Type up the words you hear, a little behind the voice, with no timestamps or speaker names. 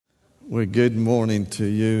Well, good morning to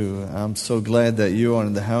you. I'm so glad that you are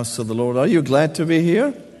in the house of the Lord. Are you glad to be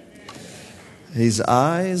here? His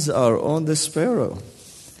eyes are on the sparrow.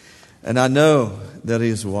 And I know that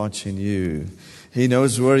He's watching you. He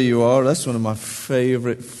knows where you are. That's one of my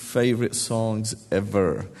favorite songs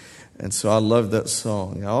ever. And so I love that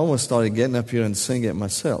song. I almost started getting up here and singing it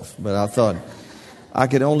myself. But I thought I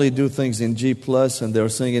could only do things in G+, and they were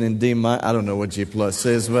singing in D minor. I don't know what G+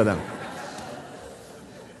 is, but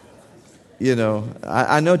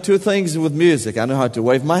I know two things with music. I know how to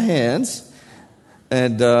wave my hands,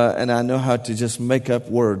 and I know how to just make up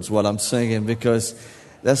words while I'm singing, because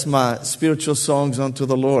that's my spiritual songs unto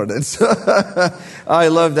the Lord. And so I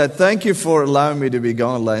love that. Thank you for allowing me to be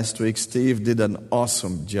gone last week. Steve did an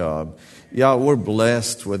awesome job. Yeah, we're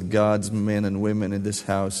blessed with God's men and women in this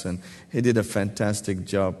house, and he did a fantastic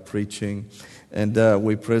job preaching. And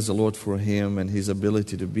we praise the Lord for him and his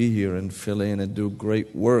ability to be here and fill in and do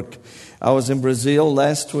great work. I was in Brazil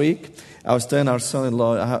last week. I was telling our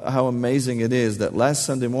son-in-law how amazing it is that last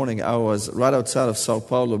Sunday morning I was right outside of Sao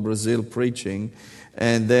Paulo, Brazil, preaching.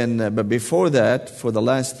 And then, but before that, for the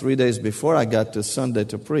last 3 days before I got to Sunday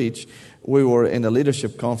to preach, we were in a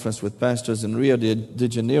leadership conference with pastors in Rio de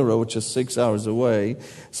Janeiro, which is 6 hours away.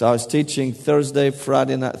 So I was teaching Thursday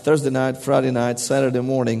night, Friday night, Saturday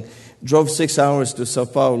morning. Drove 6 hours to Sao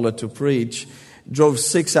Paulo to preach. Drove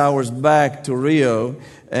 6 hours back to Rio,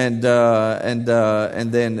 and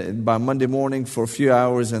then by Monday morning for a few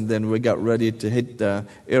hours, and then we got ready to hit the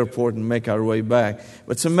airport and make our way back.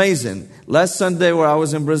 But it's amazing. Last Sunday where I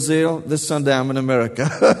was in Brazil, this Sunday I'm in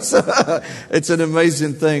America. So it's an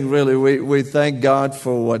amazing thing, really. We thank God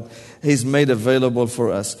for what He's made available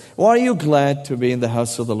for us. Well, are you glad to be in the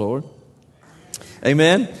house of the Lord?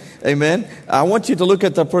 Amen. Amen. I want you to look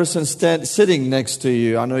at the person sitting next to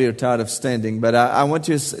you. I know you're tired of standing, but I want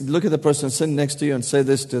you to look at the person sitting next to you and say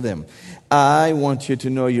this to them. I want you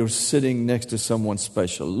to know you're sitting next to someone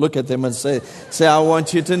special. Look at them and say, I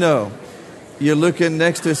want you to know you're looking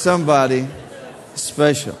next to somebody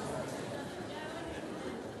special.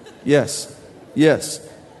 Yes. Yes.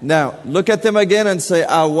 Now, look at them again and say,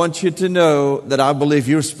 I want you to know that I believe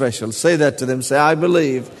you're special. Say that to them. Say, I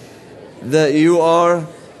believe that you are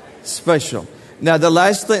special. Now, the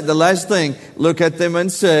last thing, look at them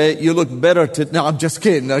and say, you look better to... No, I'm just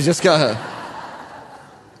kidding. No, just go ahead.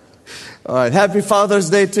 All right. Happy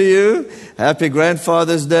Father's Day to you. Happy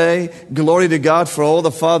Grandfather's Day. Glory to God for all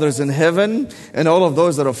the fathers in heaven and all of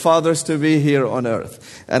those that are fathers to be here on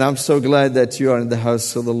earth. And I'm so glad that you are in the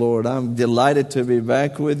house of the Lord. I'm delighted to be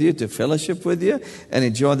back with you, to fellowship with you, and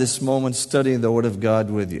enjoy this moment studying the Word of God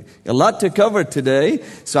with you. A lot to cover today,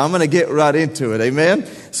 so I'm going to get right into it. Amen?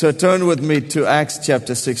 So turn with me to Acts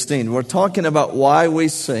chapter 16. We're talking about why we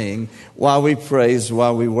sing, why we praise,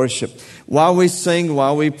 why we worship. Why we sing,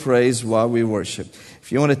 why we praise, why we worship.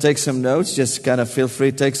 If you want to take some notes, just kind of feel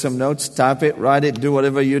free to take some notes, type it, write it, do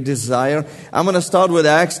whatever you desire. I'm going to start with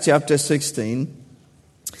Acts chapter 16.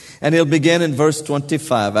 And he'll begin in verse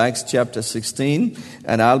 25. Acts chapter 16.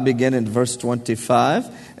 And I'll begin in verse 25.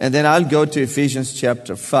 And then I'll go to Ephesians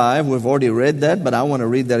chapter 5. We've already read that, but I want to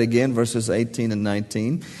read that again, verses 18 and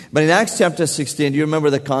 19. But in Acts chapter 16, do you remember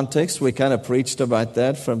the context? We kind of preached about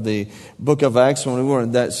that from the book of Acts when we were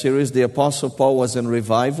in that series. The Apostle Paul was in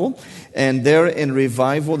revival. And there in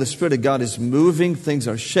revival, the Spirit of God is moving. Things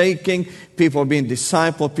are shaking. People are being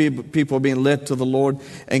discipled. People are being led to the Lord.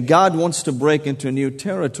 And God wants to break into new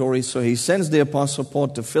territory. So He sends the Apostle Paul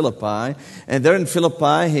to Philippi. And there in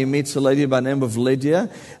Philippi, he meets a lady by the name of Lydia.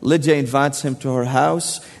 Lydia invites him to her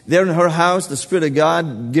house. There in her house, the Spirit of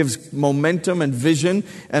God gives momentum and vision,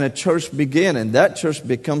 and a church begins. And that church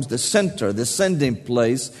becomes the center, the sending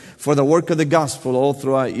place for the work of the gospel all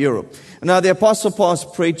throughout Europe. Now, the Apostle Paul is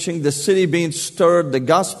preaching, the city being stirred, the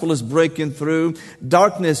gospel is breaking through,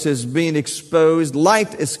 darkness is being exposed,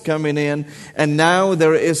 light is coming in, and now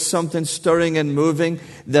there is something stirring and moving.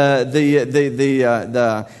 Those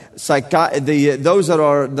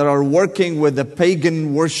that are working with the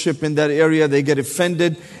pagan worship in that area, they get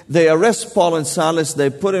offended. They arrest Paul and Silas.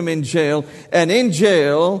 They put them in jail. And in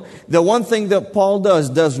jail, the one thing that Paul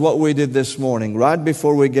does what we did this morning. Right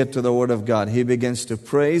before we get to the Word of God, he begins to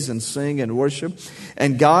praise and sing and worship.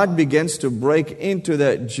 And God begins to break into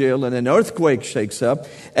that jail, and an earthquake shakes up.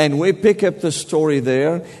 And we pick up the story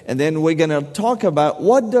there. And then we're going to talk about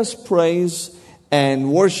what does praise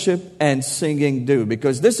and worship and singing do.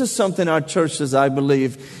 Because this is something our churches, I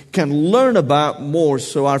believe, can learn about more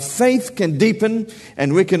so our faith can deepen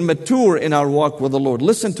and we can mature in our walk with the Lord.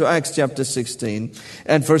 Listen to Acts chapter 16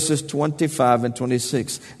 and verses 25 and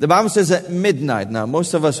 26. The Bible says at midnight. Now,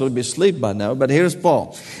 most of us will be asleep by now, but here's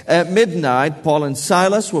Paul. At midnight, Paul and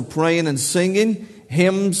Silas were praying and singing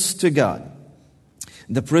hymns to God.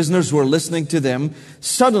 The prisoners were listening to them.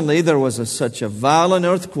 Suddenly there was such a violent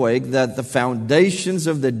earthquake that the foundations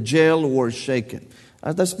of the jail were shaken.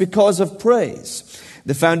 That's because of praise.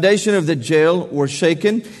 The foundation of the jail were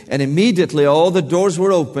shaken, and immediately all the doors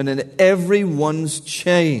were open and everyone's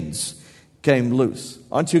chains came loose.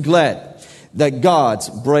 Aren't you glad that God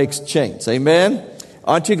breaks chains? Amen?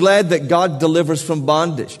 Aren't you glad that God delivers from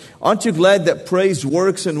bondage? Aren't you glad that praise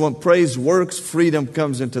works, and when praise works, freedom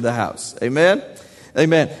comes into the house? Amen?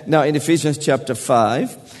 Amen. Now, in Ephesians chapter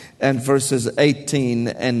 5 and verses 18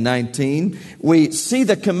 and 19, we see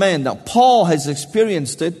the command. Now, Paul has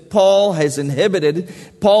experienced it. Paul has inhabited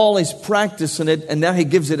it. Paul is practicing it. And now he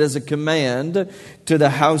gives it as a command to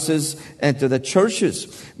the houses and to the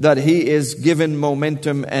churches that he is given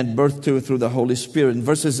momentum and birth to through the Holy Spirit. In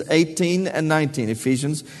verses 18 and 19,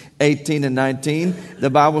 Ephesians 18 and 19,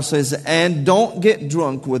 the Bible says, "And don't get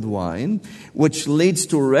drunk with wine, which leads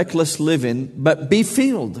to reckless living, but be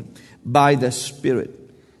filled by the Spirit,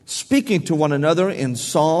 speaking to one another in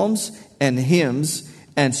psalms and hymns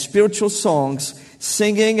and spiritual songs,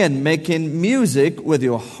 singing and making music with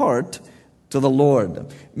your heart to the Lord."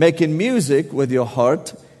 Making music with your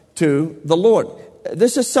heart to the Lord.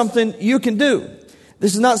 This is something you can do.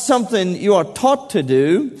 This is not something you are taught to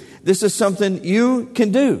do. This is something you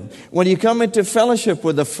can do. When you come into fellowship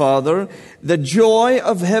with the Father, the joy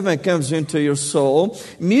of heaven comes into your soul.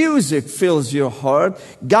 Music fills your heart.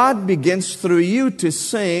 God begins through you to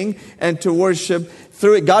sing and to worship.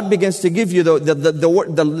 Through it, God begins to give you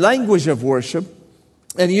the language of worship,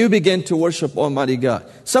 and you begin to worship Almighty God.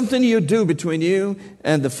 Something you do between you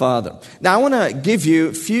and the Father. Now, I want to give you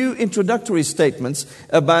a few introductory statements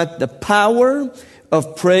about the power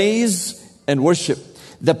of praise and worship.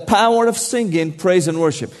 The power of singing, praise, and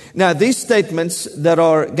worship. Now, these statements that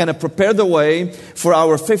are going to prepare the way for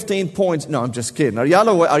our 15 points. No, I'm just kidding. Are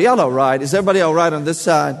y'all all right? Is everybody all right on this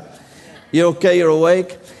side? You okay? You're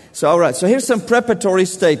awake? So, all right. So, here's some preparatory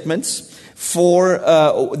statements for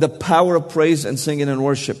the power of praise and singing and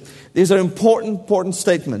worship. These are important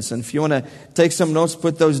statements. And if you want to take some notes,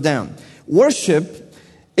 put those down. Worship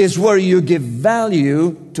is where you give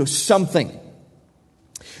value to something.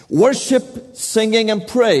 Worship, singing, and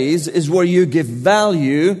praise is where you give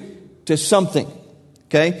value to something.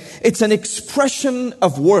 Okay? It's an expression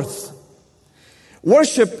of worth.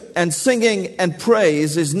 Worship and singing and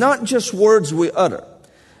praise is not just words we utter.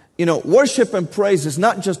 You know, worship and praise is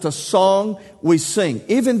not just a song we sing.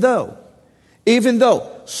 Even though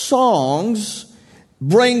songs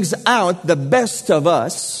brings out the best of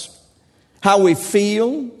us, how we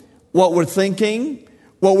feel, what we're thinking,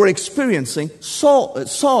 what we're experiencing,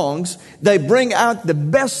 songs, they bring out the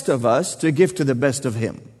best of us to give to the best of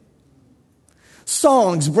Him.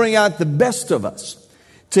 Songs bring out the best of us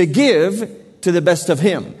to give to the best of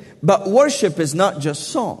Him. But worship is not just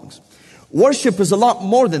songs. Worship is a lot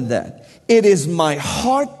more than that. It is my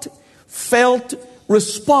heartfelt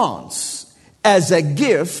response as a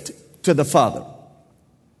gift to the Father.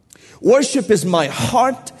 Worship is my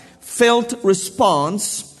heartfelt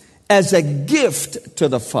response as a gift to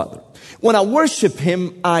the Father. When I worship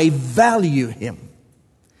Him, I value Him.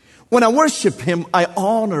 When I worship Him, I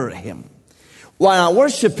honor Him. When I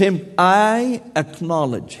worship Him, I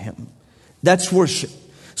acknowledge Him. That's worship.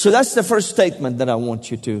 So that's the first statement that I want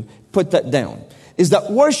you to put that down. Is that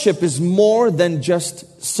worship is more than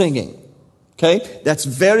just singing. Okay? That's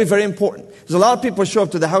very, very important. There's a lot of people show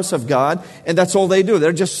up to the house of God and that's all they do.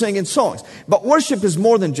 They're just singing songs. But worship is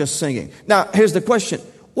more than just singing. Now, here's the question.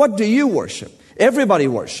 What do you worship? Everybody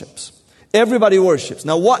worships. Everybody worships.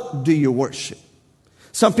 Now, what do you worship?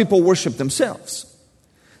 Some people worship themselves.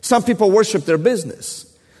 Some people worship their business.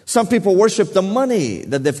 Some people worship the money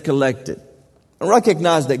that they've collected. And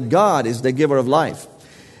recognize that God is the giver of life.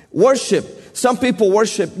 Worship. Some people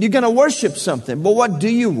worship. You're going to worship something. But what do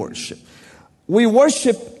you worship? We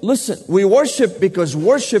worship, listen, we worship because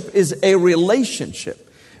worship is a relationship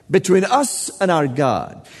between us and our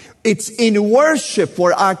God. It's in worship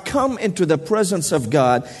where I come into the presence of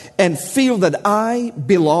God and feel that I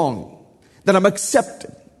belong, that I'm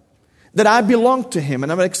accepted, That I belong to Him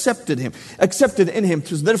and I'm accepted in Him.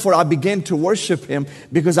 So therefore I begin to worship Him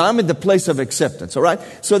because I'm in the place of acceptance. All right.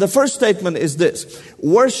 So the first statement is this: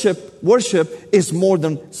 worship is more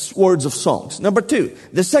than words of songs. Number two,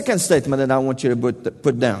 the second statement that I want you to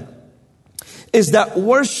put down is that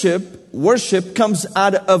worship comes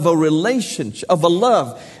out of a relationship, of a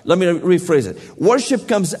love. Let me rephrase it. Worship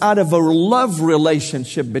comes out of a love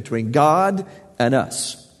relationship between God and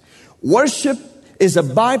us. Worship is a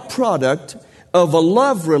byproduct of a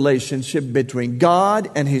love relationship between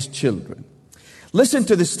God and His children. Listen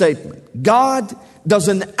to this statement. God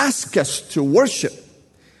doesn't ask us to worship.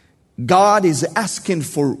 God is asking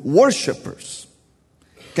for worshipers.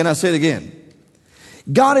 Can I say it again?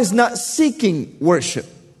 God is not seeking worship.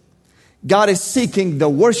 God is seeking the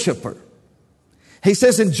worshiper. He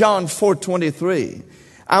says in John 4:23,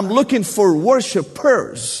 I'm looking for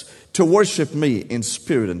worshipers to worship me in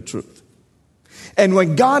spirit and truth. And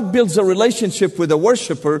when God builds a relationship with a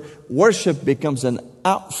worshiper, worship becomes an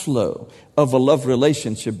outflow of a love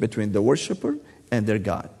relationship between the worshiper and their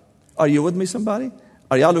God. Are you with me, somebody?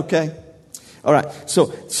 Are y'all okay? All right.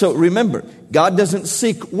 So remember, God doesn't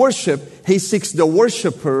seek worship. He seeks the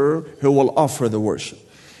worshiper who will offer the worship.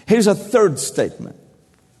 Here's a third statement.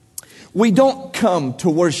 We don't come to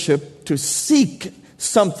worship to seek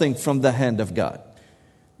something from the hand of God.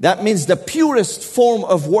 That means the purest form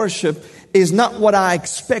of worship is not what I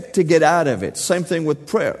expect to get out of it. Same thing with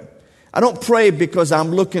prayer. I don't pray because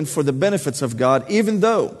I'm looking for the benefits of God, even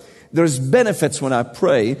though there's benefits when I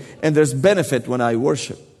pray and there's benefit when I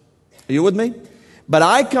worship. Are you with me? But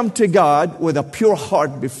I come to God with a pure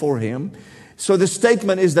heart before Him. So the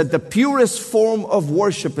statement is that the purest form of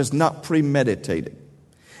worship is not premeditated.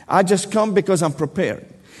 I just come because I'm prepared.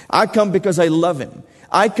 I come because I love Him.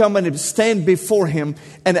 I come and stand before Him,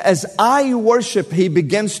 and as I worship, He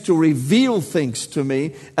begins to reveal things to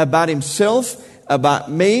me about Himself,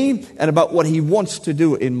 about me, and about what He wants to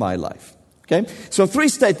do in my life. Okay? So 3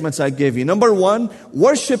 statements I gave you. Number 1,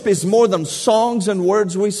 worship is more than songs and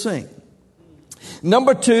words we sing.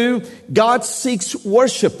 Number 2, God seeks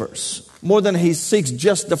worshipers more than He seeks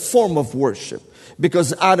just the form of worship.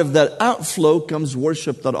 Because out of that outflow comes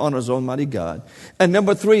worship that honors Almighty God. And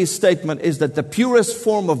number 3 statement is that the purest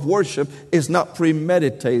form of worship is not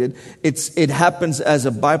premeditated. It happens as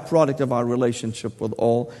a byproduct of our relationship with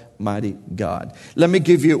Almighty God. Let me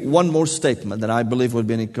give you one more statement that I believe will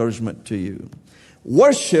be an encouragement to you.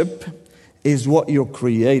 Worship is what you're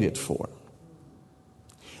created for.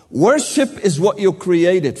 Worship is what you're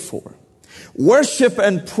created for. Worship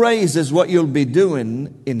and praise is what you'll be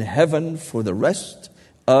doing in heaven for the rest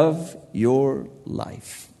of your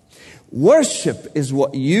life. Worship is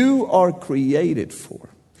what you are created for.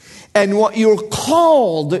 And what you're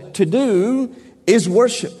called to do is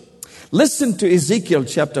worship. Listen to Ezekiel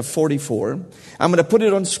chapter 44. I'm going to put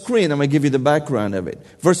it on screen. I'm going to give you the background of it.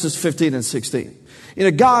 Verses 15 and 16. You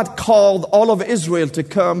know, God called all of Israel to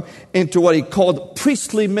come into what He called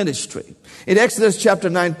priestly ministry. In Exodus chapter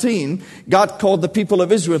 19, God called the people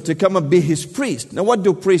of Israel to come and be His priest. Now, what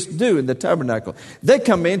do priests do in the tabernacle? They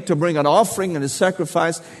come in to bring an offering and a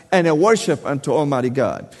sacrifice and a worship unto Almighty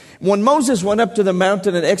God. When Moses went up to the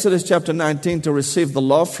mountain in Exodus chapter 19 to receive the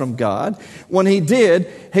law from God, when he did,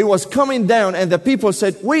 he was coming down and the people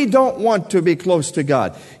said, we don't want to be close to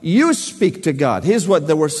God. You speak to God. Here's what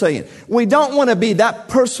they were saying. We don't want to be that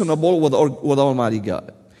personable with Almighty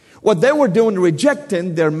God. What they were doing,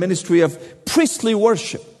 rejecting their ministry of priestly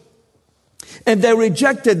worship. And they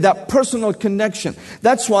rejected that personal connection.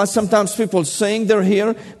 That's why sometimes people sing, they're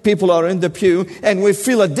here, people are in the pew, and we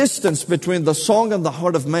feel a distance between the song and the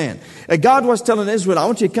heart of man. And God was telling Israel, I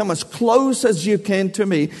want you to come as close as you can to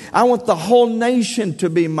me. I want the whole nation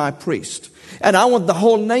to be my priest. And I want the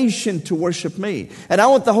whole nation to worship me. And I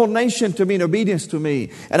want the whole nation to be in obedience to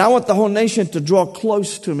me. And I want the whole nation to draw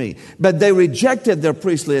close to me. But they rejected their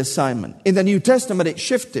priestly assignment. In the New Testament, it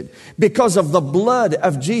shifted. Because of the blood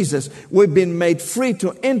of Jesus, we've been made free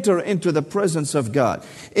to enter into the presence of God.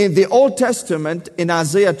 In the Old Testament, in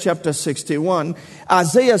Isaiah chapter 61,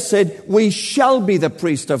 Isaiah said, we shall be the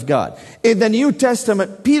priest of God. In the New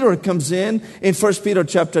Testament, Peter comes in 1 Peter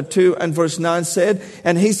chapter 2 and verse 9 said,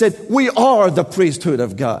 and he said, we are the priesthood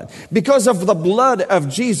of God. Because of the blood of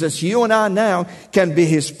Jesus, you and I now can be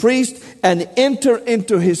His priest and enter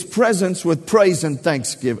into His presence with praise and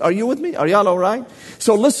thanksgiving. Are you with me? Are y'all all right?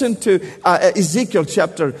 So listen to Ezekiel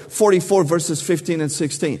chapter 44 verses 15 and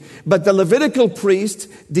 16. But the Levitical priest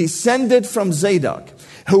descended from Zadok,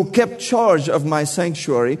 who kept charge of my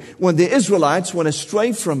sanctuary when the Israelites went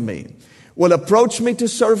astray from me. will approach me to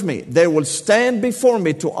serve me. They will stand before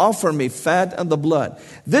me to offer me fat and the blood.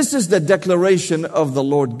 This is the declaration of the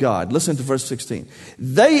Lord God. Listen to verse 16.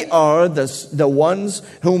 They are the ones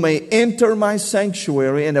who may enter my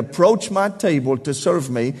sanctuary and approach my table to serve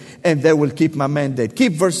me, and they will keep my mandate.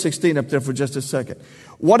 Keep verse 16 up there for just a second.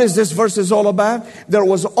 What is this verse is all about? There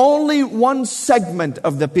was only one segment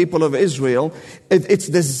of the people of Israel. It's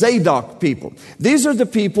the Zadok people. These are the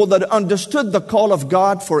people that understood the call of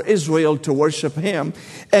God for Israel to worship Him.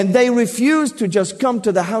 And they refused to just come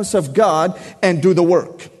to the house of God and do the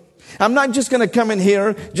work. I'm not just going to come in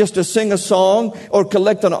here just to sing a song or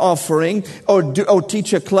collect an offering or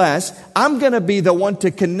teach a class. I'm going to be the one to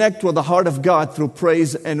connect with the heart of God through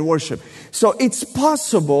praise and worship. So it's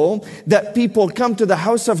possible that people come to the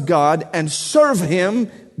house of God and serve Him,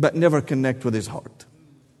 but never connect with His heart.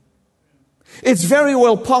 It's very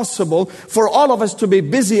well possible for all of us to be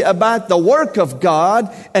busy about the work of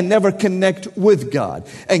God and never connect with God.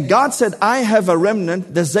 And God said, I have a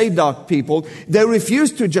remnant, the Zadok people. They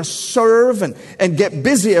refuse to just serve and get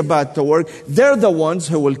busy about the work. They're the ones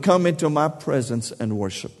who will come into my presence and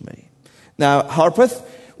worship me. Now, Harpeth,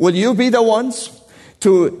 will you be the ones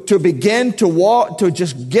to begin to walk, to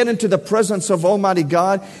just get into the presence of Almighty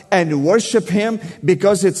God and worship Him,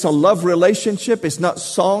 because it's a love relationship. It's not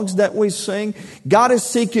songs that we sing. God is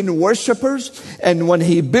seeking worshipers, and when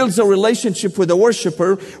He builds a relationship with a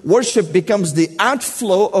worshiper, worship becomes the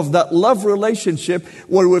outflow of that love relationship,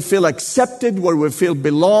 where we feel accepted, where we feel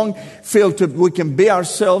belong, we can be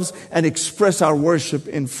ourselves and express our worship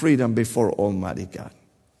in freedom before Almighty God.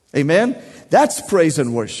 Amen? That's praise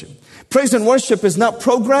and worship. Praise and worship is not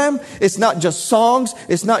program. It's not just songs.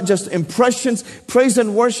 It's not just impressions. Praise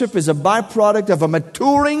and worship is a byproduct of a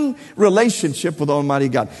maturing relationship with Almighty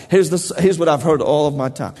God. Here's what I've heard all of my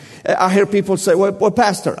time. I hear people say, well,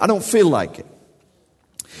 Pastor, I don't feel like it.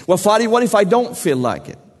 Well, Fady, what if I don't feel like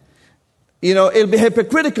it? You know, it'll be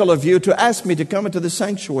hypocritical of you to ask me to come into the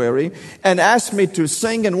sanctuary and ask me to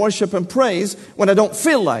sing and worship and praise when I don't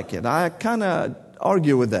feel like it. I kind of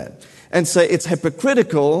argue with that and say it's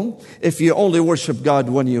hypocritical if you only worship God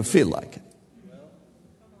when you feel like it.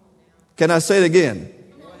 Can I say it again?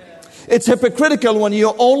 It's hypocritical when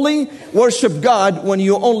you only worship God when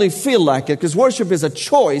you only feel like it, because worship is a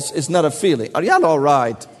choice, it's not a feeling. Are y'all all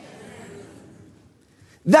right?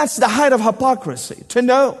 That's the height of hypocrisy, to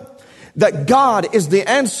know that God is the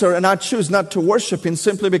answer and I choose not to worship Him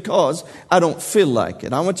simply because I don't feel like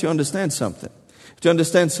it. I want you to understand something.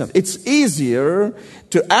 It's easier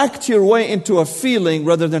to act your way into a feeling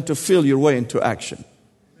rather than to feel your way into action.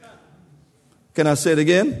 Can I say it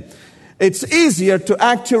again? It's easier to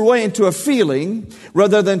act your way into a feeling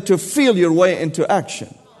rather than to feel your way into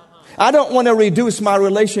action. I don't want to reduce my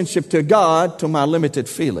relationship to God to my limited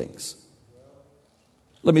feelings.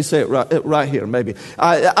 Let me say it right here, maybe.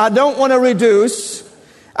 I don't want to reduce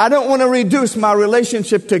my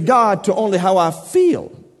relationship to God to only how I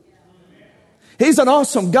feel. He's an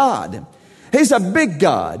awesome God. He's a big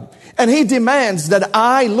God. And He demands that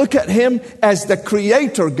I look at Him as the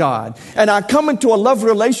creator God. And I come into a love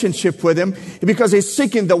relationship with Him because He's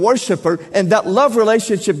seeking the worshiper. And that love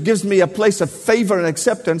relationship gives me a place of favor and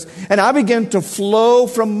acceptance. And I begin to flow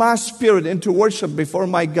from my spirit into worship before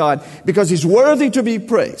my God, because He's worthy to be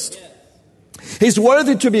praised. He's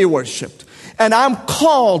worthy to be worshiped. And I'm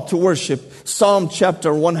called to worship. Psalm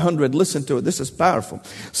chapter 100. Listen to it. This is powerful.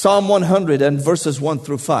 Psalm 100 and verses 1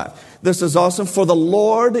 through 5. This is awesome. For the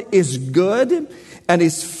Lord is good, and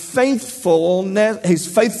His faithful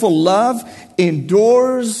love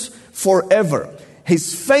endures forever.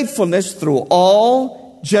 His faithfulness through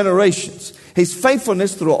all generations. His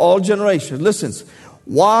faithfulness through all generations. Listen.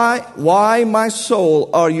 Why, my soul,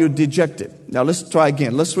 are you dejected? Now let's try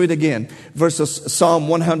again. Let's read again. Psalm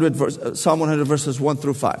 100 verses 1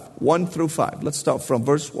 through 5. 1 through 5. Let's start from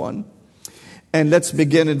verse 1. And let's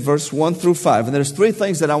begin at verse 1 through 5. And there's three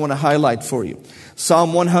things that I want to highlight for you.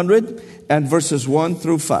 Psalm 100 and verses 1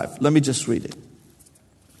 through 5. Let me just read it.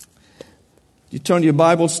 You turn your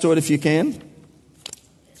Bibles to it if you can.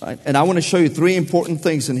 Right? And I want to show you three important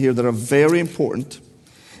things in here that are very important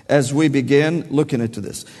as we begin looking into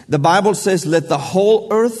this. The Bible says, let the whole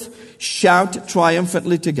earth shout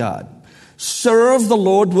triumphantly to God. Serve the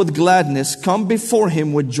Lord with gladness. Come before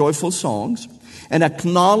Him with joyful songs. And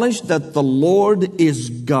acknowledge that the Lord is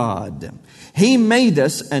God. He made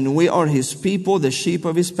us, and we are His people, the sheep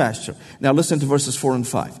of His pasture. Now listen to verses 4 and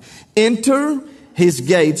 5. Enter His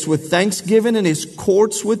gates with thanksgiving and His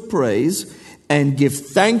courts with praise. and give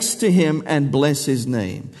thanks to him and bless his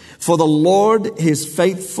name. For the Lord is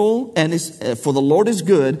faithful for the Lord is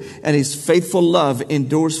good, and his faithful love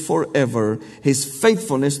endures forever. His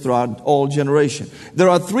faithfulness throughout all generation. There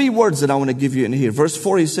are three words that I want to give you in here. Verse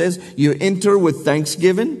 4, he says, you enter with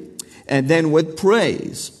thanksgiving and then with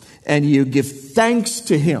praise, and you give thanks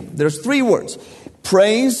to him. There's three words: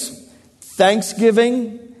 praise,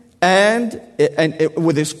 thanksgiving, and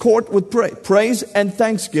with his court with praise and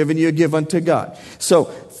thanksgiving you give unto God.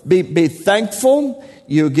 So be thankful,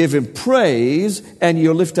 you give him praise, and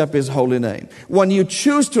you lift up his holy name. When you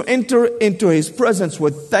choose to enter into his presence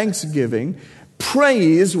with thanksgiving,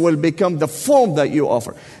 praise will become the form that you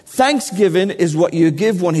offer. Thanksgiving is what you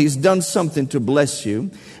give when he's done something to bless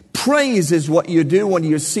you. Praise is what you do when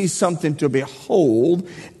you see something to behold.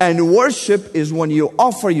 And worship is when you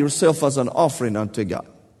offer yourself as an offering unto God.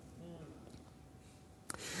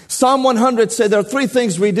 Psalm 100 said there are three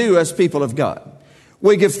things we do as people of God.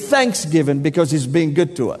 We give thanksgiving because he's been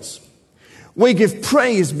good to us. We give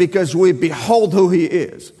praise because we behold who he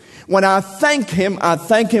is. When I thank him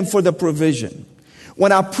for the provision.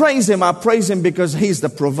 When I praise him because he's the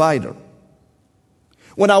provider.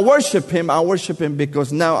 When I worship him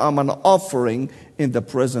because now I'm an offering in the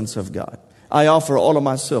presence of God. I offer all of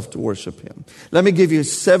myself to worship him. Let me give you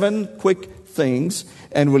 7 quick things,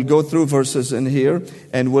 and we'll go through verses in here,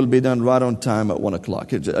 and we'll be done right on time at 1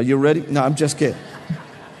 o'clock. Are you ready? No, I'm just kidding.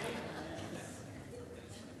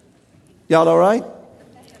 Y'all all right?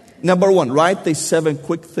 Number 1, write these 7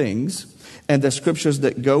 quick things and the scriptures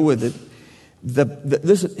that go with it.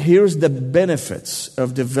 Here's the benefits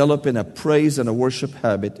of developing a praise and a worship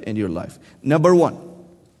habit in your life. Number 1,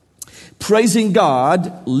 praising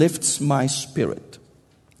God lifts my spirit.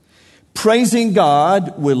 Praising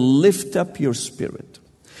God will lift up your spirit.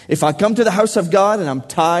 If I come to the house of God and I'm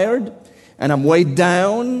tired and I'm weighed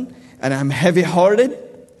down and I'm heavy-hearted,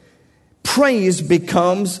 praise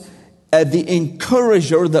becomes the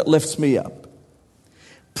encourager that lifts me up.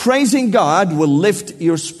 Praising God will lift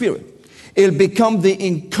your spirit. It'll become the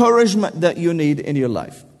encouragement that you need in your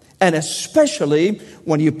life. And especially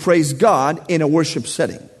when you praise God in a worship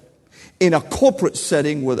setting, in a corporate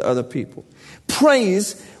setting with other people.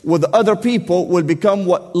 Praise with other people will become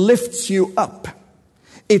what lifts you up.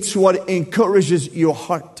 It's what encourages your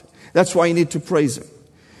heart. That's why you need to praise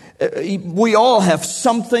him. We all have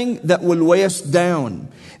something that will weigh us down.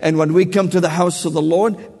 And when we come to the house of the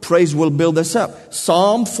Lord, praise will build us up.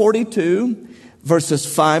 Psalm 42, verses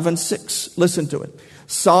 5 and 6. Listen to it.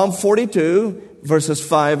 Psalm 42, verses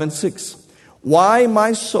 5 and 6. Why,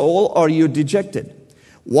 my soul, are you dejected?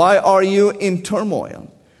 Why are you in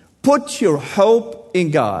turmoil? Put your hope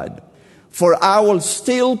in God, for I will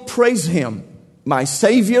still praise him, my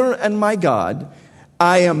Savior and my God.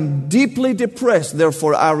 I am deeply depressed,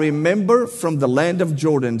 therefore I remember from the land of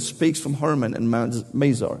Jordan, speaks from Hermon and Mount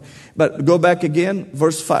Mizar. But go back again,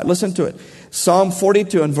 verse 5. Listen to it. Psalm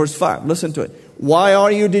 42 and verse 5. Listen to it. Why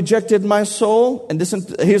are you dejected, my soul? And listen,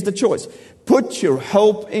 here's the choice. Put your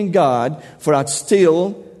hope in God, for I'd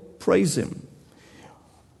still praise him.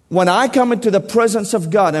 When I come into the presence of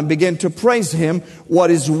God and begin to praise him,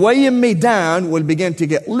 what is weighing me down will begin to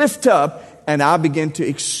get lifted up, and I begin to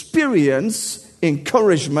experience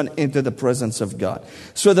encouragement into the presence of God.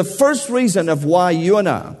 So the first reason of why you and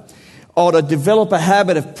I ought to develop a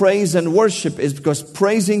habit of praise and worship is because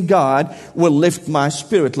praising God will lift my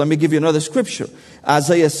spirit. Let me give you another scripture.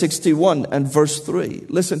 Isaiah 61 and verse 3.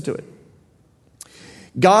 Listen to it.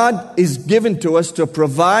 God is given to us to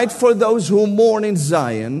provide for those who mourn in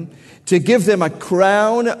Zion, to give them a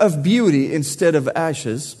crown of beauty instead of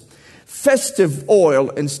ashes, festive oil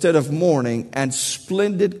instead of mourning, and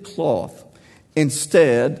splendid cloth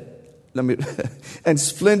instead, and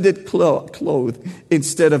splendid clothes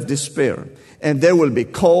instead of despair. And they will be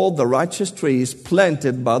called the righteous trees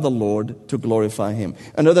planted by the Lord to glorify him.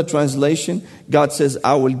 Another translation, God says,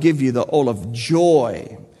 I will give you the oil of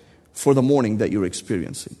joy for the mourning that you're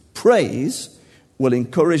experiencing. Praise will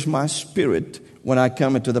encourage my spirit when I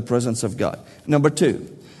come into the presence of God. Number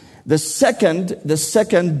 2, the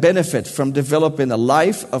second benefit from developing a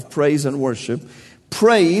life of praise and worship,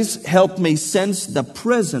 praise helped me sense the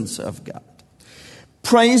presence of God.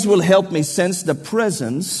 Praise will help me sense the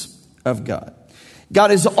presence of God.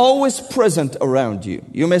 God is always present around you.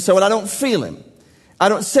 You may say, well, I don't feel him. I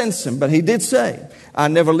don't sense him. But he did say, I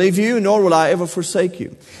never leave you, nor will I ever forsake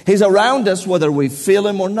you. He's around us whether we feel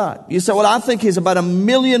him or not. You say, well, I think he's about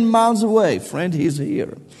 1,000,000 miles away. Friend, he's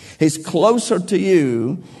here. He's closer to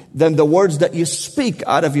you than the words that you speak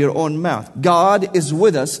out of your own mouth. God is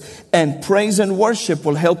with us, and praise and worship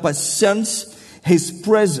will help us sense his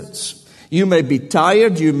presence. You may be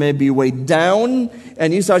tired, you may be weighed down,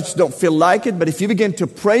 and you just don't feel like it. But if you begin to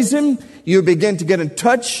praise Him, you begin to get in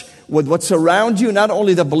touch with what's around you, not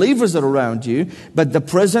only the believers that are around you, but the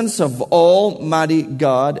presence of Almighty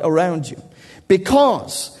God around you.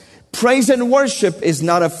 Because praise and worship is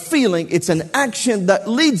not a feeling, it's an action that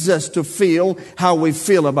leads us to feel how we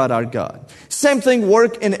feel about our God. Same thing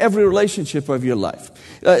work in every relationship of your life.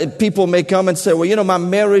 People may come and say, well, my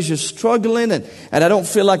marriage is struggling and I don't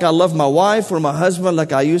feel like I love my wife or my husband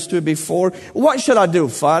like I used to before. What should I do,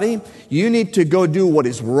 Fady? You need to go do what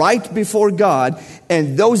is right before God,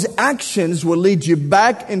 and those actions will lead you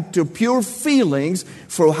back into pure feelings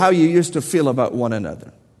for how you used to feel about one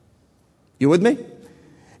another. You with me?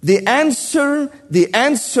 The answer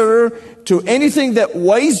to anything that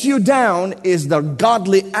weighs you down is the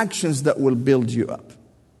godly actions that will build you up.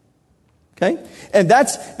 Okay? And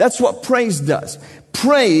that's what praise does.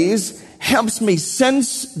 Praise helps me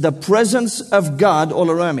sense the presence of God all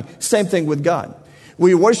around me. Same thing with God.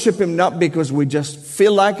 We worship Him not because we just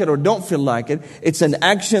feel like it or don't feel like it. It's an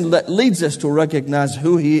action that leads us to recognize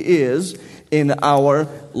who He is in our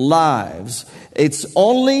lives.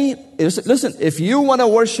 Listen, if you want to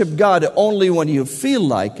worship God only when you feel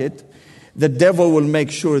like it, the devil will make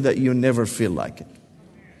sure that you never feel like it.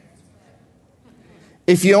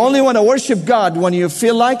 If you only want to worship God when you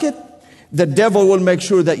feel like it, the devil will make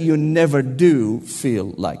sure that you never do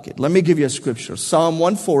feel like it. Let me give you a scripture. Psalm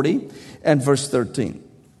 140 and verse 13.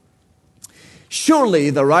 Surely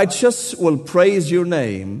the righteous will praise your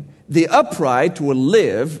name. The upright will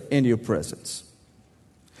live in your presence.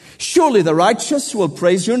 Surely the righteous will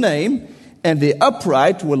praise your name, and the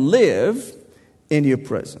upright will live in your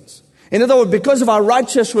presence. In other words, because of our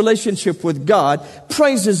righteous relationship with God,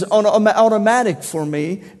 praise is automatic for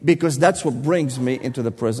me because that's what brings me into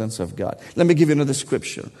the presence of God. Let me give you another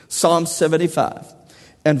scripture. Psalm 75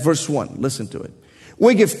 and verse 1. Listen to it.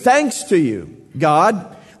 We give thanks to you,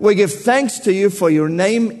 God. We give thanks to you for your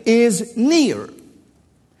name is near.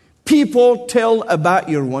 People tell about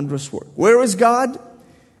your wondrous work. Where is God?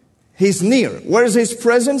 He's near. Where is His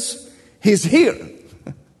presence? He's here.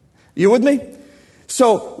 You with me?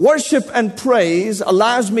 So worship and praise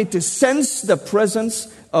allows me to sense the presence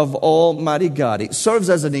of Almighty God. It serves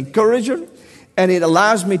as an encourager, and it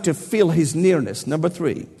allows me to feel His nearness. Number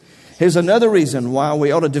 3, here's another reason why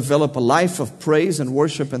we ought to develop a life of praise and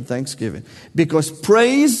worship and thanksgiving. Because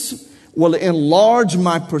praise will enlarge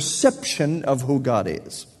my perception of who God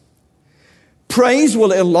is. Praise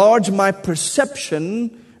will enlarge my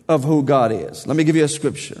perception of who God is. Let me give you a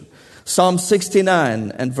scripture. Psalm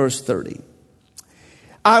 69 and verse 30.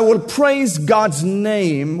 I will praise God's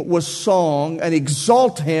name with song and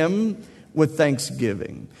exalt Him with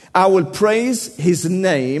thanksgiving. I will praise His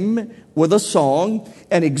name with a song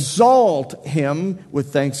and exalt Him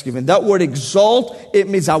with thanksgiving. That word exalt, it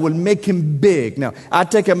means I will make Him big. Now, I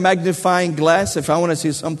take a magnifying glass if I want to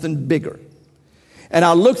see something bigger. And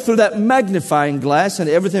I look through that magnifying glass and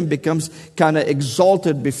everything becomes kind of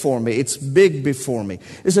exalted before me. It's big before me.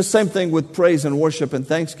 It's the same thing with praise and worship and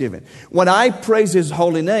thanksgiving. When I praise His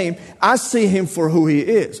holy name, I see Him for who He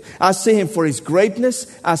is. I see Him for His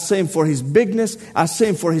greatness. I see Him for His bigness. I see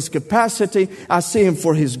Him for His capacity. I see Him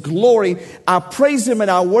for His glory. I praise Him and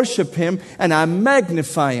I worship Him and I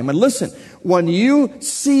magnify Him. And listen, when you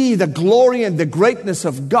see the glory and the greatness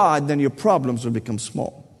of God, then your problems will become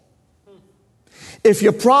small. If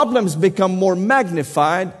your problems become more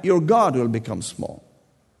magnified, your God will become small.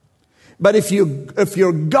 But if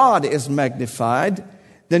your God is magnified,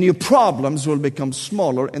 then your problems will become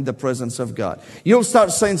smaller in the presence of God. You'll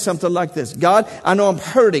start saying something like this. God, I know I'm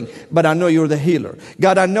hurting, but I know you're the healer.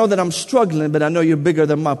 God, I know that I'm struggling, but I know you're bigger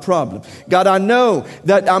than my problem. God, I know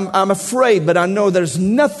that I'm afraid, but I know there's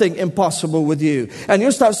nothing impossible with you. And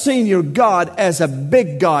you'll start seeing your God as a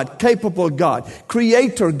big God, capable God,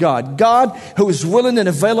 creator God, God who is willing and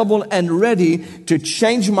available and ready to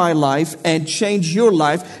change my life and change your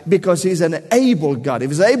life because He's an able God.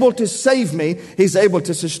 If He's able to save me, He's able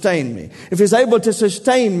to sustain me. If He's able to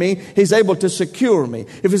sustain me, He's able to secure me.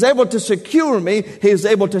 If He's able to secure me, He is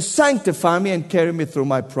able to sanctify me and carry me through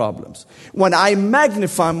my problems. When I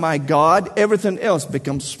magnify my God, everything else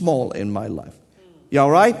becomes small in my life. You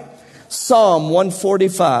all right? Psalm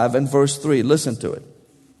 145 and verse 3. Listen to it.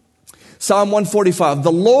 Psalm 145.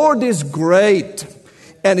 The Lord is great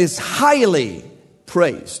and is highly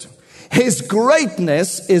praised. His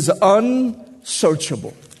greatness is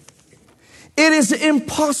unsearchable. It is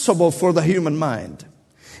impossible for the human mind.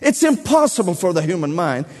 It's impossible for the human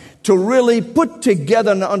mind to really put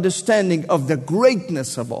together an understanding of the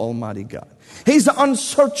greatness of Almighty God. He's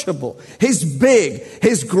unsearchable. He's big.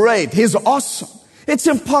 He's great. He's awesome. It's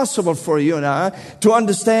impossible for you and I to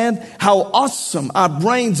understand how awesome. Our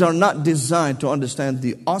brains are not designed to understand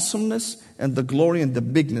the awesomeness and the glory and the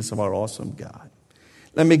bigness of our awesome God.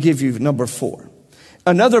 Let me give you number 4.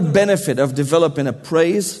 Another benefit of developing a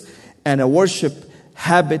praise and a worship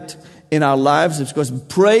habit in our lives is because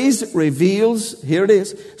praise reveals, here it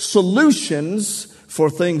is, solutions for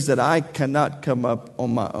things that I cannot come up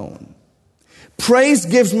on my own. Praise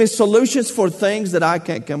gives me solutions for things that I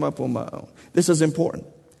can't come up on my own. This is important.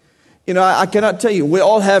 You know, I cannot tell you, we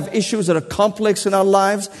all have issues that are complex in our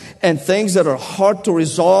lives and things that are hard to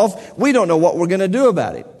resolve. We don't know what we're going to do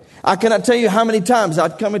about it. I cannot tell you how many times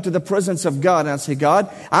I'd come into the presence of God and I'd say,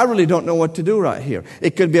 God, I really don't know what to do right here.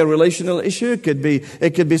 It could be a relational issue. It could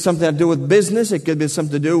be something to do with business. It could be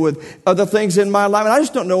something to do with other things in my life. And I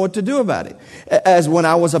just don't know what to do about it. As when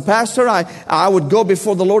I was a pastor, I would go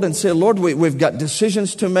before the Lord and say, Lord, we've got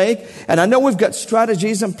decisions to make. And I know we've got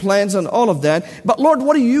strategies and plans and all of that. But Lord,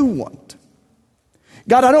 what do you want?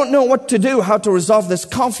 God, I don't know what to do, how to resolve this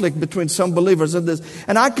conflict between some believers and this.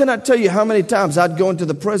 And I cannot tell you how many times I'd go into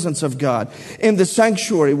the presence of God in the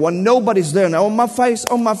sanctuary when nobody's there. And on my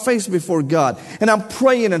face before God. And I'm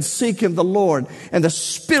praying and seeking the Lord. And the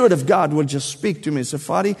Spirit of God will just speak to me and say,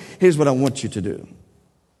 Fady, here's what I want you to do.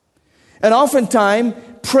 And oftentimes,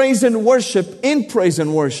 praise and worship,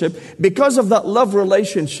 because of that love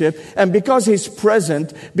relationship, and because He's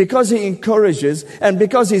present, because He encourages, and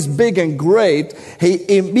because He's big and great,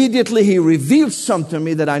 He reveals something to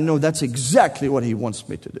me that I know that's exactly what He wants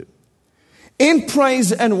me to do. In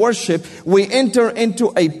praise and worship, we enter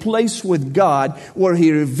into a place with God where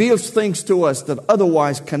He reveals things to us that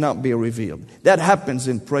otherwise cannot be revealed. That happens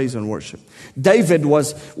in praise and worship. David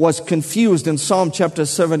was confused in Psalm chapter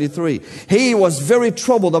 73. He was very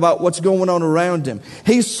troubled about what's going on around him.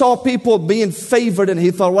 He saw people being favored and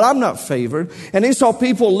he thought, well, I'm not favored. And he saw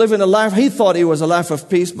people living a life. He thought he was a life of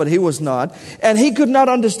peace, but he was not. And he could not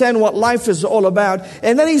understand what life is all about.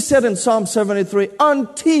 And then he said in Psalm 73,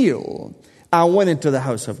 until I went into the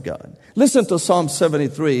house of God. Listen to Psalm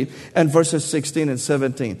 73 and verses 16 and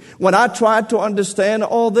 17. When I tried to understand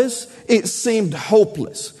all this, it seemed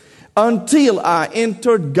hopeless. Until I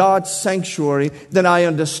entered God's sanctuary, then I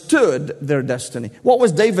understood their destiny. What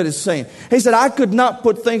was David saying? He said, I could not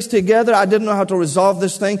put things together. I didn't know how to resolve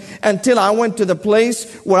this thing until I went to the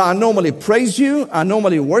place where I normally praise you, I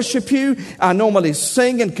normally worship you, I normally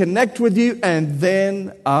sing and connect with you, and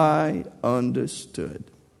then I understood.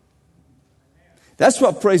 That's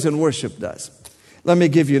what praise and worship does. Let me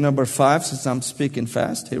give you number 5 since I'm speaking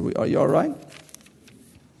fast. Here we are. You all right?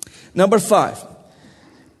 Number 5.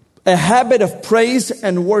 A habit of praise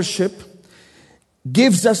and worship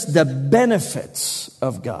gives us the benefits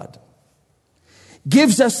of God.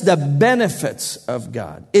 Gives us the benefits of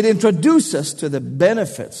God. It introduces us to the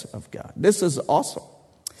benefits of God. This is awesome.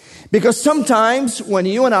 Because sometimes when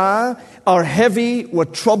you and I are heavy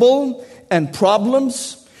with trouble and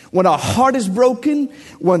problems, when our heart is broken,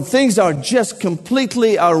 when things are just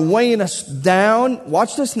completely weighing us down,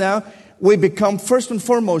 watch this now, we become first and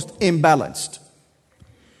foremost imbalanced.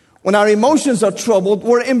 When our emotions are troubled,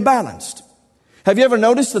 we're imbalanced. Have you ever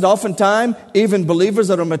noticed that oftentimes, even believers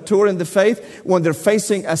that are mature in the faith, when they're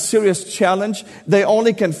facing a serious challenge, they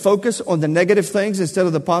only can focus on the negative things instead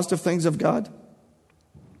of the positive things of God?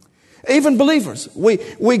 Even believers, we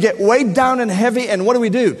get weighed down and heavy, and what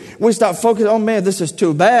do? We start focusing, oh man, this is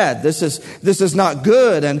too bad. This is not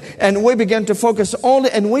good. And we begin to focus only,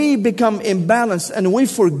 and we become imbalanced, and we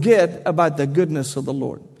forget about the goodness of the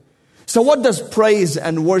Lord. So what does praise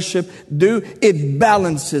and worship do? It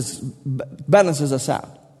balances us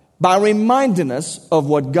out by reminding us of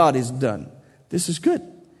what God has done. This is good.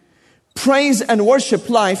 Praise and worship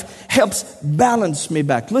life helps balance me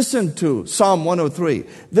back. Listen to Psalm 103.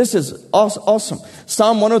 This is awesome.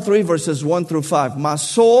 Psalm 103 verses 1 through 5. My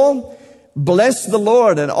soul, bless the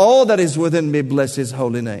Lord, and all that is within me, bless His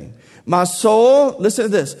holy name. My soul, listen to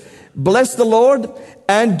this. Bless the Lord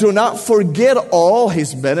and do not forget all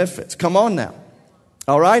His benefits. Come on now.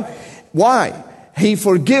 All right? Why? He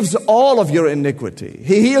forgives all of your iniquity.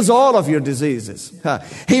 He heals all of your diseases.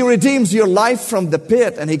 He redeems your life from the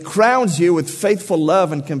pit, and He crowns you with faithful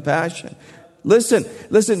love and compassion. Listen,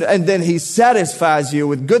 and then He satisfies you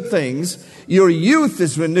with good things. Your youth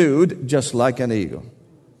is renewed just like an eagle.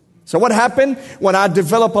 So what happened when I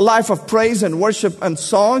develop a life of praise and worship and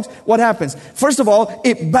songs? What happens? First of all,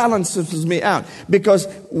 it balances me out. Because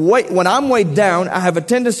when I'm weighed down, I have a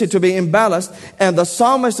tendency to be imbalanced. And the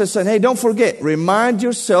psalmist is saying, hey, don't forget, remind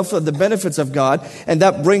yourself of the benefits of God. And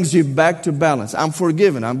that brings you back to balance. I'm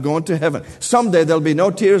forgiven. I'm going to heaven. Someday there'll be no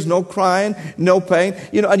tears, no crying, no pain.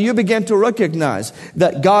 And you begin to recognize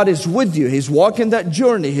that God is with you. He's walking that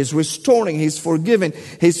journey. He's restoring. He's forgiving.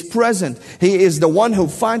 He's present. He is the one who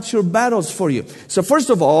fights your battles for you. So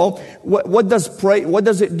first of all, what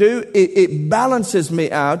does it do? It balances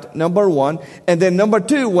me out, number one. And then number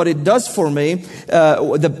two, what it does for me,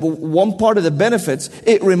 the one part of the benefits,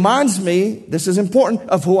 it reminds me, this is important,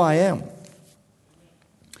 of who I am.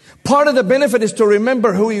 Part of the benefit is to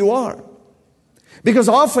remember who you are. Because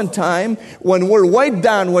oftentimes, when we're weighed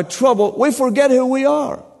down with trouble, we forget who we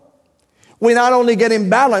are. We not only get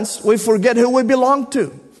imbalanced, we forget who we belong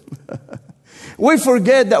to. We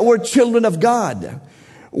forget that we're children of God.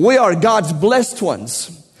 We are God's blessed ones.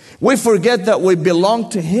 We forget that we belong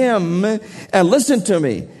to Him. And listen to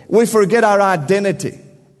me, we forget our identity.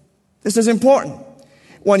 This is important.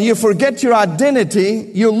 When you forget your identity,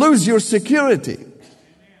 you lose your security.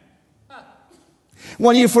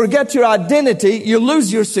 When you forget your identity, you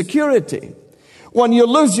lose your security. When you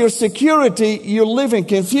lose your security, you live in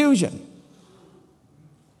confusion.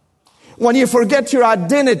 When you forget your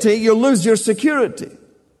identity, you lose your security.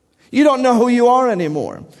 You don't know who you are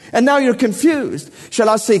anymore. And now you're confused. Shall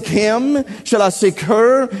I seek him? Shall I seek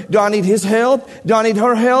her? Do I need his help? Do I need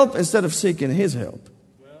her help? Instead of seeking his help.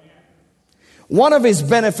 One of his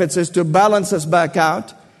benefits is to balance us back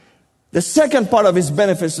out. The second part of his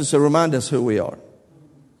benefits is to remind us who we are.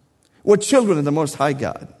 We're children of the Most High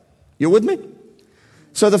God. You with me?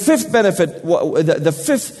 So the fifth benefit,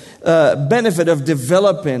 benefit of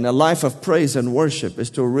developing a life of praise and worship is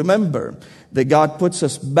to remember that God puts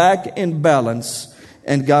us back in balance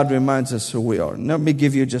and God reminds us who we are. Let me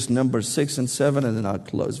give you just numbers 6 and 7 and then I'll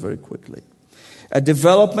close very quickly. A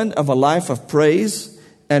development of a life of praise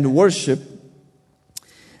and worship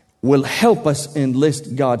will help us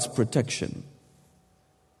enlist God's protection.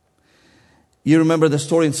 You remember the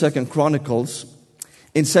story in 2 Chronicles.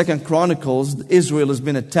 In 2 Chronicles, Israel has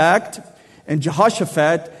been attacked, and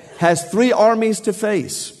Jehoshaphat has 3 armies to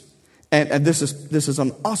face. And this is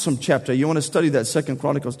an awesome chapter. You want to study that, 2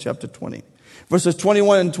 Chronicles chapter 20. Verses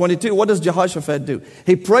 21 and 22, what does Jehoshaphat do?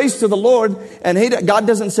 He prays to the Lord, and God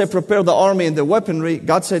doesn't say prepare the army and the weaponry.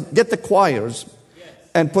 God said get the choirs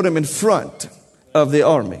and put them in front of the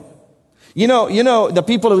army. You know the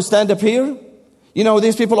people who stand up here? You know who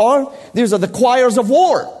these people are? These are the choirs of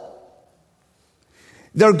war.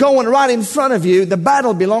 They're going right in front of you. The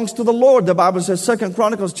battle belongs to the Lord. The Bible says, 2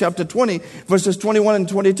 Chronicles chapter 20, verses 21 and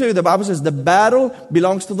 22. The Bible says the battle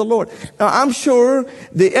belongs to the Lord. Now, I'm sure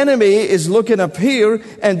the enemy is looking up here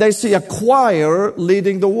and they see a choir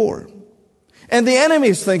leading the war. And the enemy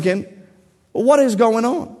is thinking, well, what is going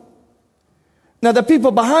on? Now, the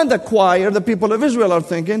people behind the choir, the people of Israel are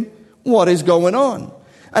thinking, what is going on?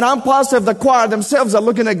 And I'm positive the choir themselves are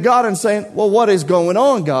looking at God and saying, well, what is going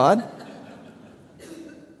on, God?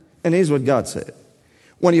 And here's what God said.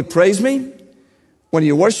 When you praise me, when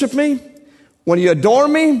you worship me, when you adore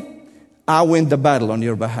me, I win the battle on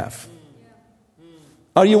your behalf.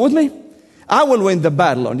 Are you with me? I will win the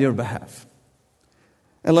battle on your behalf.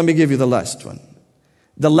 And let me give you the last one.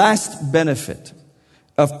 The last benefit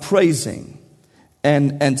of praising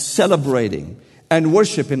and celebrating and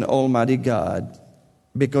worshiping Almighty God,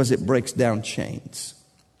 because it breaks down chains,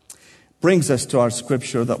 brings us to our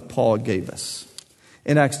scripture that Paul gave us.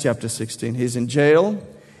 In Acts chapter 16, he's in jail.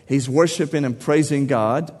 He's worshiping and praising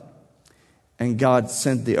God. And God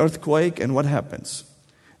sent the earthquake. And what happens?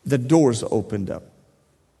 The doors opened up.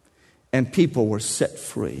 And people were set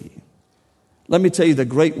free. Let me tell you, the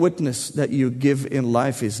great witness that you give in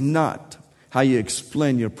life is not how you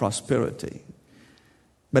explain your prosperity,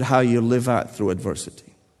 but how you live out through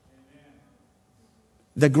adversity.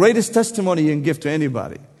 The greatest testimony you can give to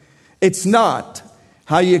anybody, it's not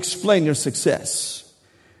how you explain your success,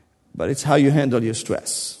 but it's how you handle your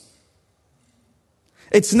stress.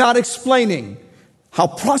 It's not explaining how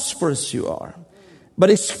prosperous you are, but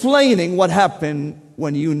explaining what happened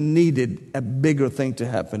when you needed a bigger thing to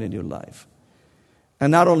happen in your life.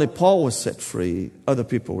 And not only Paul was set free, other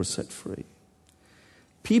people were set free.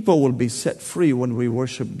 People will be set free when we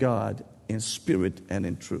worship God in spirit and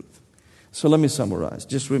in truth. So let me summarize.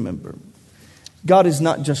 Just remember, God is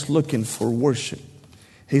not just looking for worship.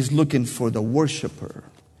 He's looking for the worshiper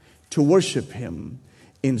to worship Him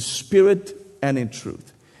in spirit and in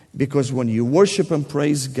truth. Because when you worship and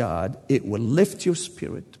praise God, it will lift your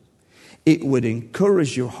spirit. It would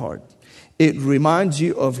encourage your heart. It reminds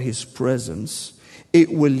you of His presence.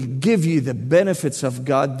 It will give you the benefits of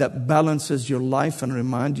God that balances your life and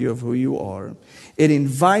remind you of who you are. It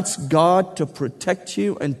invites God to protect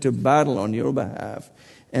you and to battle on your behalf,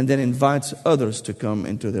 and then invites others to come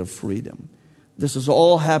into their freedom. This has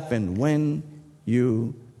all happened when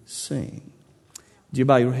you sing. Do you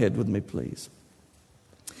bow your head with me, please?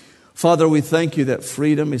 Father, we thank you that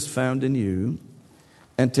freedom is found in you.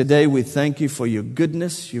 And today we thank you for your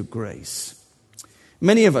goodness, your grace.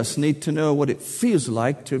 Many of us need to know what it feels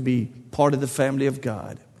like to be part of the family of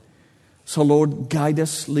God. So Lord, guide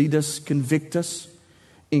us, lead us, convict us,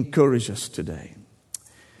 encourage us today.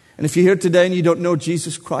 And if you're here today and you don't know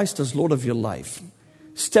Jesus Christ as Lord of your life,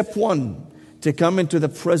 step one, to come into the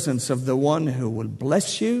presence of the one who will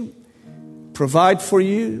bless you, provide for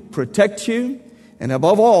you, protect you, and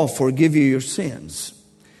above all, forgive you your sins,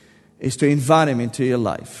 is to invite Him into your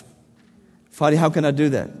life. Fady, how can I do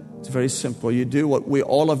that? It's very simple. You do what we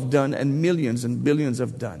all have done and millions and billions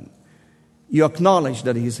have done. You acknowledge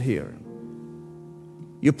that He's here.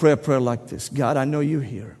 You pray a prayer like this. God, I know You're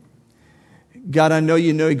here. God, I know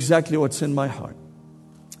You know exactly what's in my heart.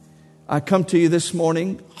 I come to You this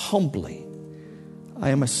morning humbly. I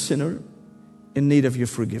am a sinner in need of Your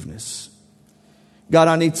forgiveness. God,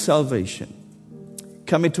 I need salvation.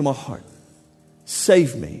 Come into my heart.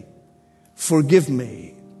 Save me. Forgive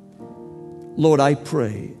me. Lord, I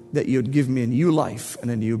pray that You'd give me a new life and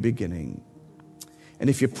a new beginning. And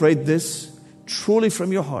if you prayed this truly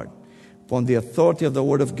from your heart, upon the authority of the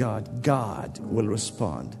Word of God, God will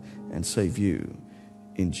respond and save you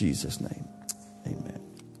in Jesus' name.